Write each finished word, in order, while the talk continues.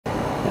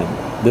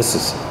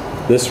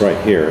this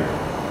right here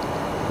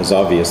is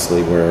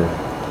obviously where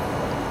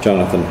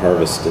Jonathan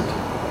harvested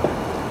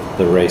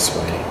the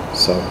raceway.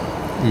 So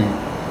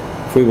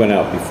if we went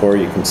out before,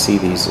 you can see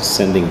these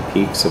ascending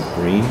peaks of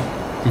green,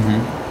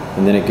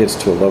 and then it gets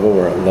to a level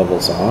where it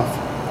levels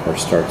off or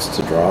starts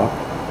to drop.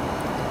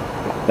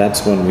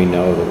 That's when we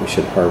know that we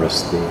should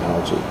harvest the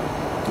algae,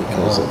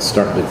 because it's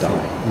starting to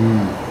die.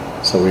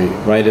 So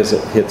right as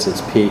it hits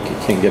its peak,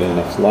 it can't get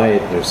enough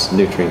light, there's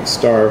nutrient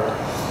starved,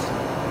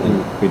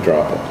 and we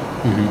drop it.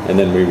 And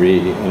then we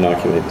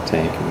re-inoculate the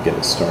tank and we get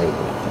it started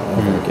all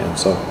over again.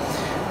 So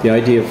the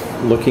idea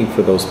of looking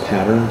for those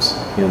patterns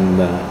in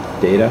the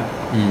data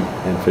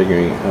and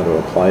figuring how to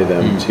apply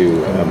them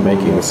to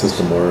making the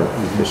system more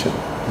efficient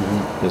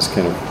is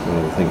kind of one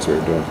of the things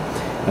we're doing.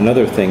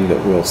 Another thing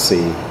that we'll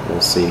see,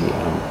 let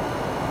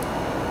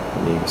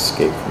me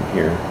escape from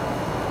here,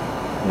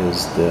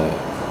 is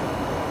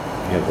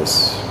we have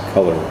this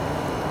color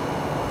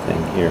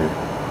thing here.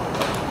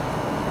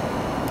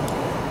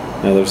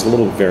 Now there's a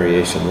little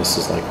variation. This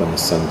is like when the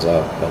sun's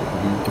up, but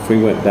if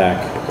we went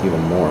back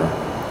even more,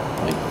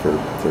 like for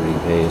 30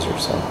 days or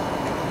so,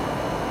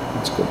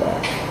 let's go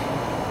back.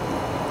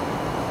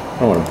 I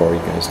don't want to bore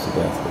you guys to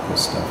death with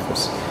this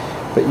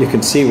stuff, but you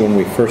can see when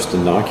we first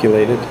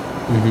inoculated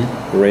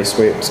the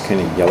raceway, it was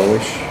kind of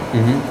yellowish,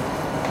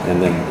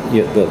 and then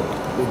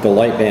the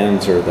light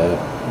bands are the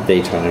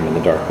daytime and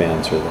the dark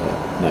bands are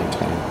the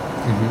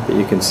nighttime. But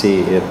you can see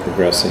it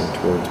progressing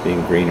towards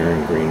being greener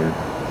and greener.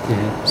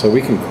 So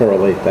we can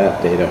correlate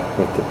that data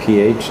with the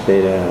pH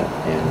data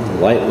and the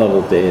light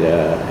level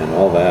data and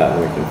all that, and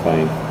we can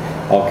find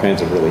all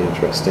kinds of really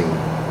interesting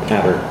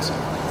patterns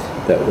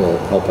that will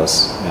help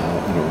us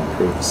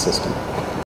improve the system.